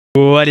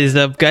What is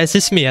up, guys?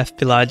 It's me, FP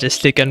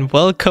Logistic, and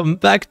welcome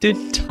back to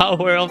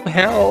Tower of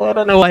Hell. I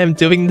don't know why I'm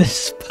doing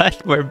this, but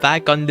we're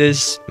back on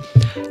this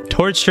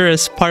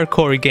torturous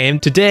parkour game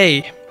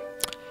today.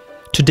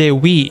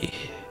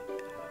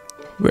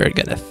 We're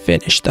gonna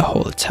finish the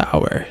whole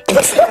tower.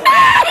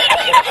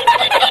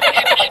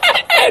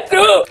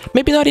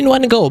 Maybe not in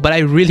one go, but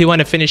I really want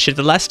to finish it.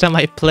 The last time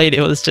I played,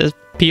 it was just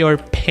pure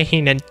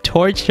pain and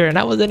torture, and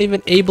I wasn't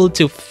even able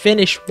to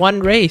finish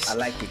one race. I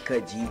like it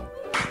cut, G.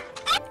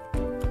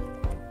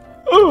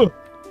 Oh.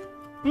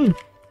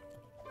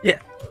 Yeah.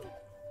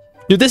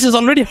 Dude, this is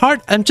already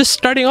hard. I'm just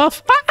starting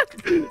off.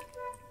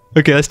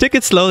 Okay, let's take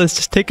it slow. Let's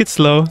just take it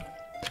slow.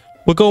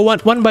 We'll go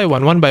one by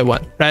one,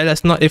 right?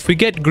 That's not. If we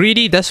get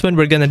greedy, that's when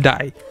we're gonna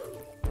die.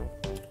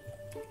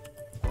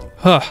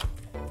 Huh.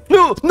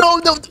 No,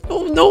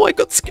 I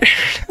got scared.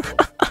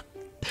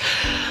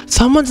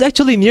 Someone's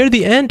actually near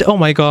the end. Oh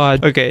my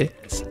god. Okay.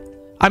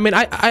 I mean,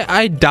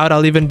 I doubt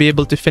I'll even be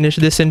able to finish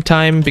this in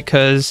time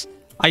because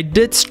I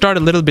did start a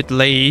little bit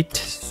late,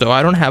 so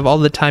I don't have all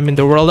the time in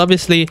the world.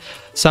 Obviously,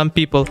 some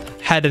people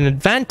had an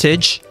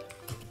advantage,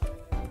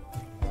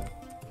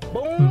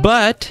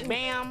 but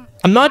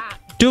I'm not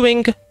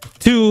doing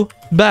too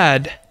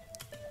bad.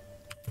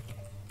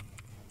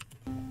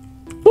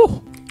 Woo.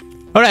 All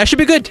right, I should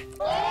be good.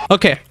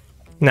 Okay,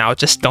 now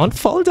just don't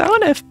fall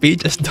down,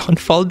 FB. Just don't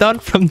fall down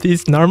from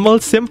these normal,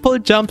 simple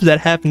jumps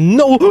that have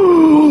no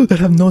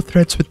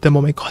threats with them.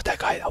 Oh my god,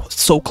 that was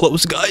so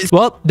close, guys.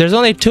 Well, there's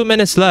only 2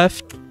 minutes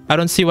left. I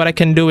don't see what I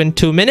can do in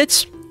 2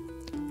 minutes,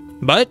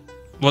 but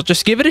we'll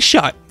just give it a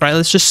shot, right?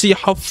 Let's just see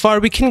how far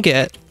we can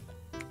get.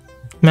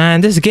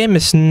 Man, this game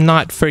is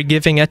not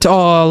forgiving at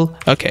all.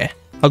 Okay,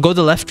 I'll go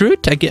the left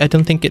route. I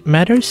don't think it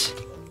matters.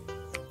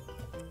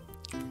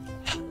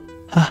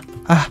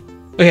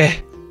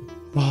 Okay.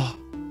 Oh,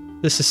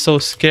 this is so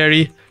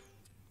scary.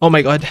 Oh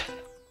my god.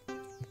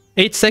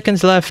 8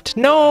 seconds left.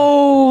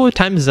 No,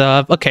 time's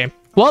up. Okay,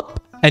 well,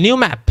 a new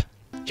map.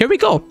 Here we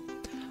go.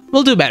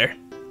 We'll do better.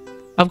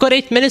 I've got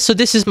 8 minutes, so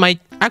this is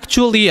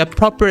actually a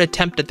proper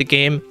attempt at the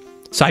game.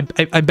 So I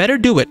better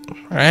do it.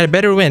 Alright, I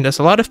better win. There's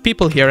a lot of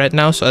people here right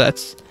now, so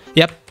that's...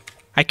 Yep.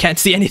 I can't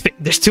see anything.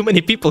 There's too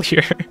many people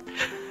here.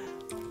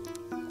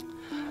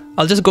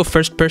 I'll just go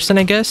first person,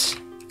 I guess.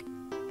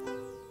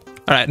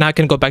 Alright, now I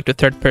can go back to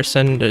third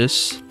person.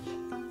 There's...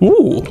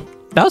 Ooh,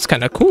 that was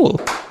kind of cool.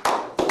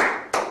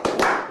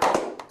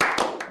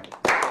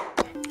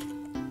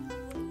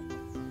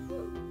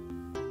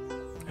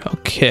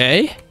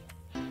 Okay.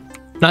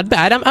 Not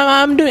bad.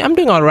 I'm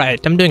doing all right.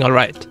 I'm doing all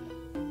right.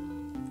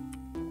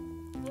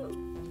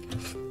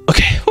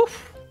 Okay. Whew.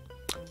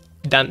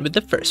 Done with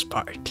the first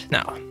part.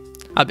 Now,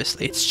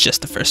 obviously, it's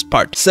just the first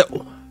part,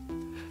 so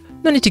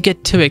no need to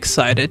get too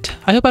excited.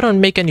 I hope I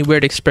don't make any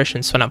weird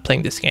expressions when I'm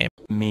playing this game.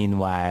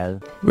 Meanwhile,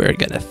 we're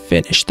gonna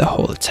finish the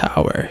whole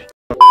tower.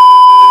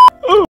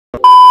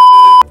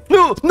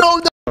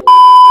 No.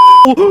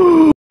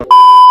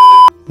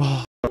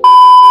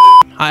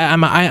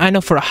 I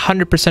know for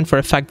 100% for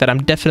a fact that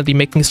I'm definitely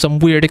making some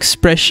weird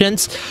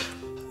expressions.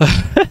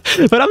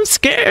 But I'm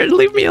scared.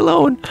 Leave me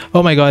alone.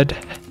 Oh my god.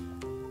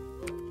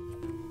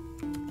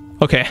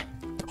 Okay.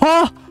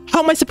 Oh,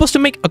 how am I supposed to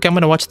make... Okay, I'm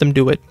gonna watch them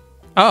do it.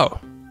 Oh.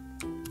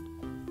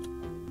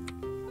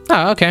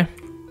 Oh, okay.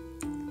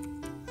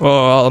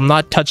 Well, I'm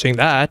not touching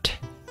that.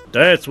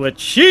 That's what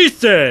she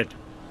said!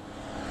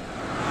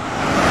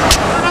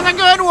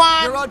 another good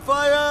one! You're on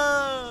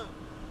fire!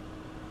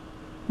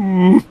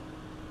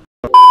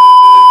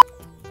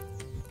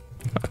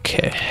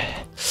 Okay.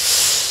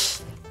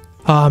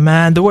 Oh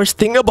man, the worst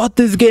thing about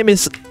this game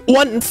is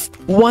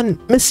one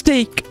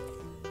mistake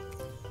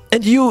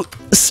and you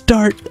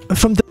start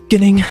from the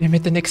beginning. I'm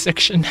at the next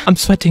section. I'm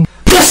sweating.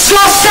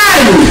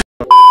 Disgusting!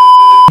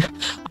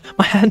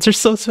 My hands are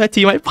so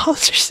sweaty. My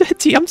palms are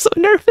sweaty. I'm so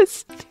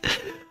nervous.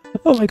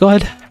 Oh my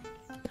god.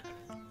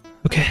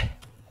 Okay.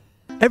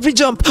 Every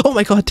jump. Oh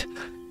my god.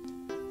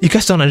 You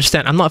guys don't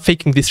understand. I'm not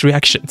faking these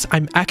reactions.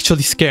 I'm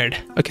actually scared.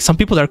 Okay, some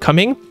people are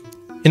coming.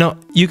 You know,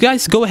 you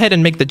guys go ahead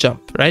and make the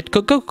jump, right?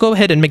 Go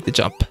ahead and make the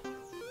jump.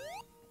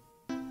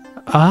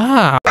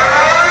 Ah.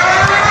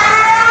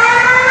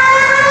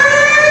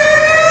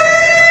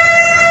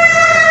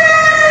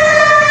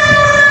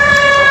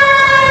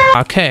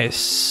 Okay,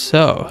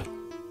 so...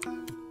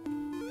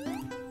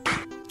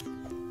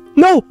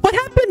 No! What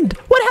happened?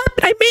 What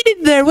happened? I made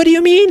it there! What do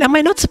you mean? Am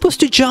I not supposed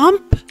to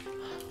jump?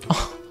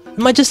 Oh,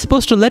 am I just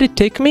supposed to let it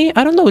take me?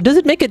 I don't know. Does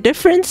it make a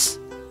difference?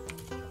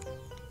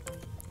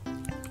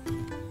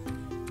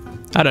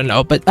 I don't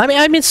know, but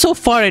I mean, so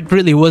far it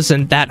really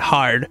wasn't that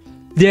hard.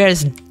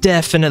 There's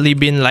definitely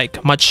been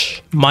like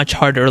much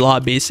harder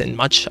lobbies and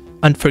much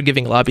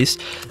unforgiving lobbies.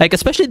 Like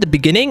especially at the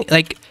beginning,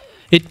 like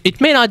it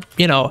may not,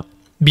 you know,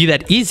 be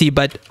that easy,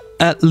 but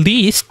at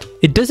least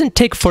it doesn't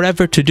take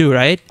forever to do,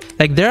 right?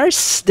 Like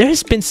there's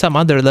been some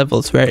other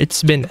levels where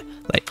it's been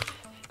like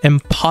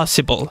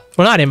impossible.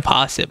 Well, not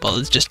impossible.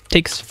 It just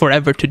takes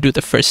forever to do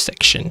the first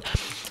section.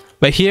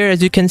 But here,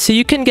 as you can see,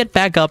 you can get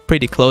back up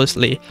pretty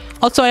closely.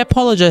 Also, I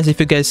apologize if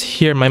you guys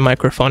hear my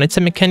microphone. It's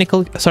a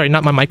mechanical... Sorry,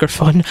 not my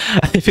microphone.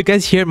 If you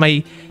guys hear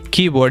my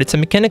keyboard, it's a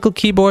mechanical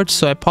keyboard,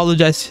 so I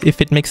apologize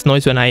if it makes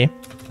noise when I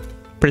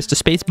press the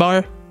space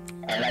bar.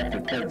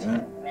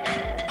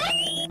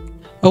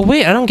 Oh,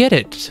 wait, I don't get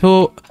it.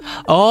 So...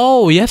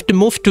 Oh, you have to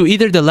move to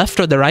either the left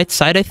or the right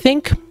side, I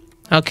think?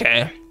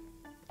 Okay.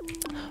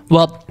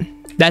 Well,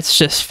 that's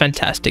just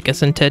fantastic,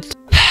 isn't it?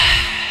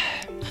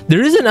 The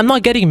reason I'm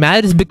not getting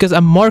mad is because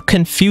I'm more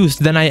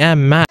confused than I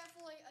am mad.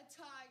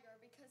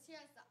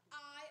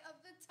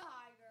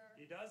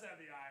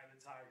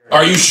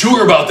 Are you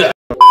sure about that?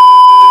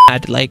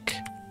 Like,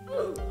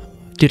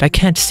 dude, I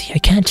can't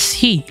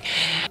see.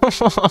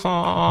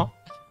 I'm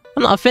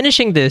not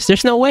finishing this.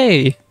 There's no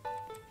way.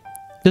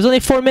 There's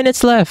only 4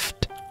 minutes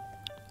left.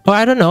 Or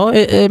I don't know.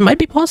 It might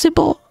be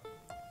possible.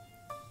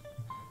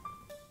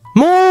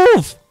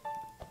 Move!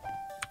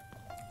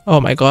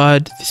 Oh my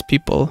god, these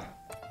people.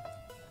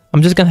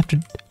 I'm just gonna have to...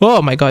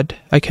 Oh my god,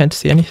 I can't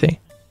see anything.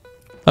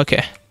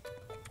 Okay.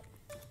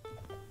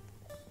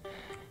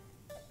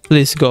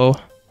 Please go.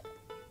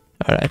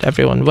 Alright,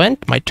 everyone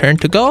went. My turn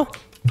to go.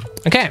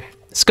 Okay,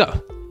 let's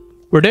go.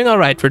 We're doing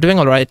alright, we're doing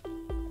alright.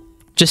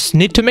 Just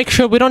need to make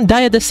sure we don't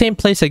die at the same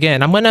place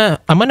again. I'm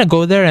gonna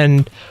go there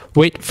and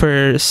wait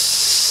for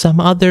some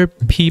other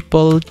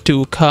people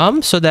to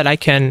come so that I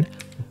can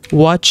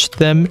watch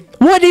them.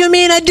 What do you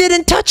mean I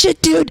didn't touch it,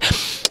 dude?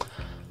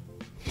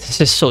 This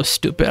is so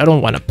stupid. I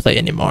don't want to play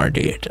anymore,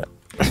 dude.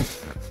 30,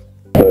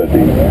 20,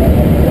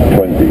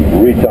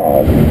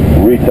 retard,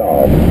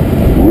 retard,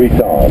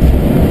 retard,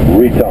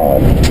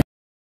 retard.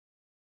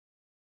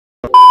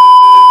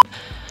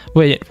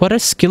 Wait, what are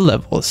skill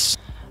levels?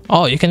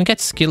 Oh, you can get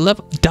skill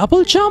level...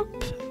 Double jump?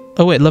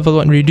 Oh wait, level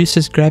 1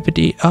 reduces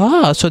gravity.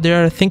 Ah, so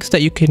there are things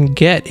that you can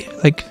get.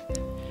 Like,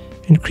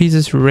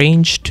 increases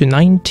range to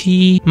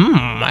 90.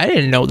 I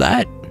didn't know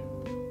that.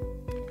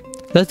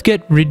 Let's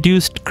get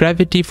reduced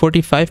gravity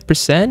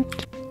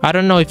 45%. I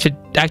don't know if it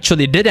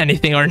actually did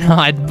anything or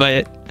not,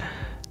 but...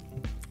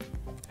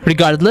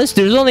 Regardless,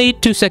 there's only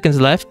 2 seconds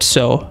left,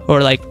 so...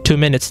 Or like 2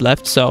 minutes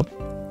left, so...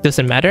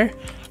 Doesn't matter.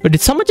 But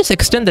did someone just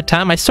extend the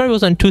time? I saw it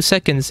was on 2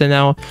 seconds and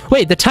now...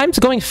 Wait, the time's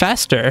going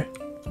faster.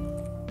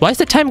 Why is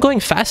the time going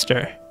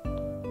faster?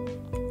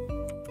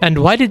 And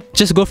why did it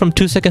just go from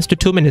 2 seconds to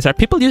 2 minutes? Are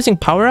people using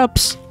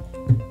power-ups?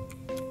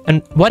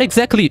 And what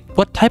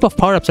type of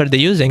power-ups are they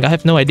using? I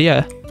have no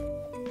idea.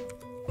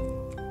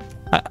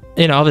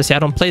 You know, obviously I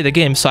don't play the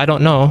game, so I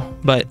don't know.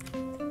 But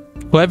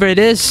whoever it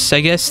is, I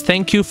guess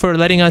thank you for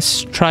letting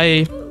us try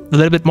a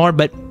little bit more,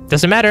 but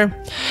doesn't matter.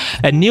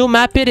 A new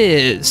map it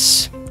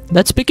is.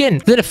 Let's begin.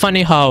 Isn't it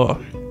funny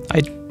how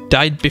I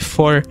died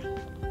before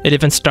it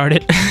even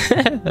started?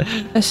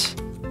 Yes.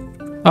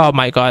 Oh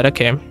my god,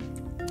 okay.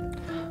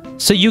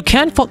 So you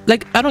can't fall...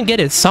 Like, I don't get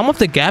it. Some of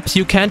the gaps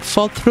you can't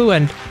fall through,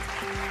 and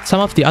some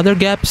of the other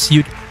gaps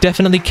you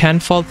definitely can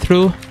fall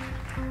through.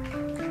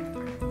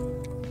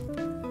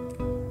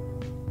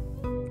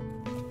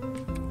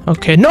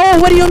 Okay, no,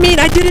 what do you mean?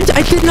 I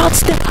did not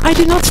step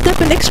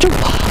an extra...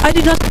 I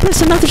did not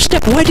press another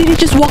step. Why did he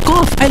just walk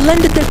off? I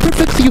landed there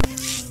perfectly.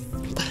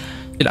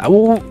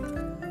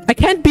 I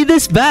can't be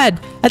this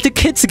bad at the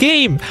kids'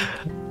 game.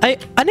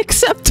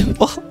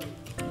 Unacceptable.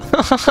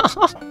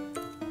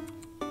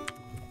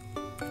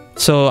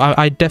 So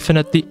I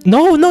definitely...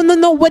 No,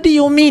 what do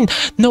you mean?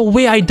 No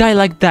way I die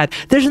like that.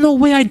 There's no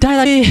way I die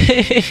like...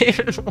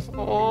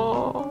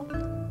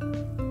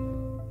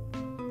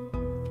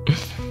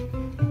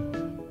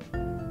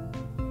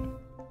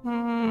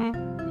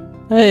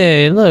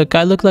 Hey, look,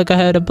 I look like I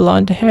had a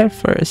blonde hair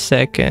for a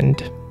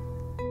second.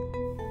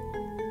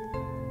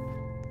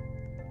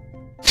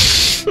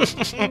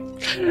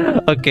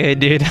 Okay,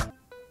 dude.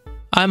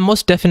 I'm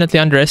most definitely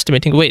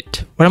underestimating.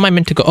 Wait, where am I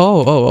meant to go?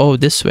 Oh,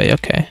 this way,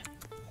 okay.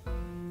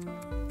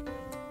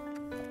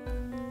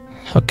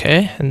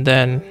 Okay, and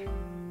then...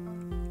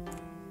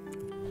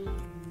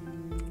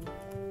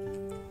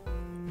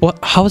 What?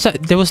 How is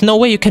that? There was no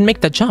way you can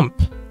make the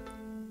jump.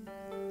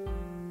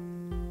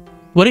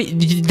 What?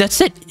 That's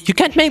it. You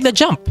can't make the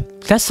jump.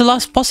 That's the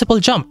last possible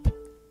jump.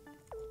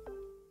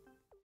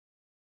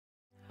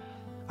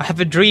 I have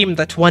a dream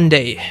that one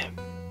day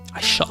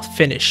I shall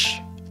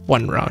finish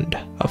one round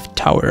of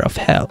Tower of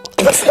Hell.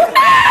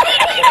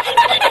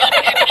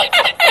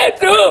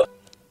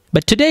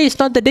 But today is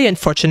not the day,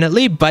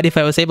 unfortunately. But if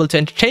I was able to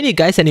entertain you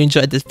guys and you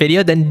enjoyed this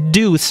video, then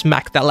do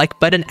smack that like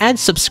button and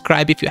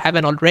subscribe if you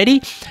haven't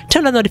already.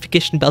 Turn on the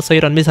notification bell so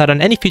you don't miss out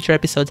on any future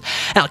episodes.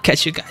 And I'll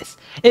catch you guys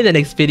in the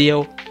next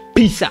video.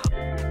 Peace out.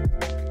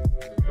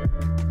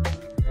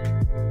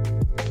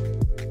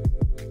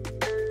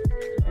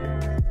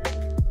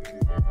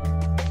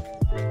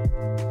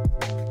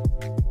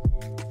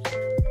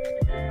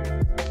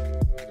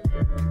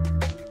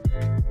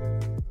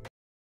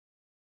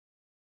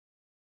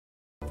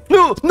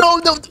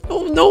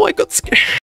 No, I got scared.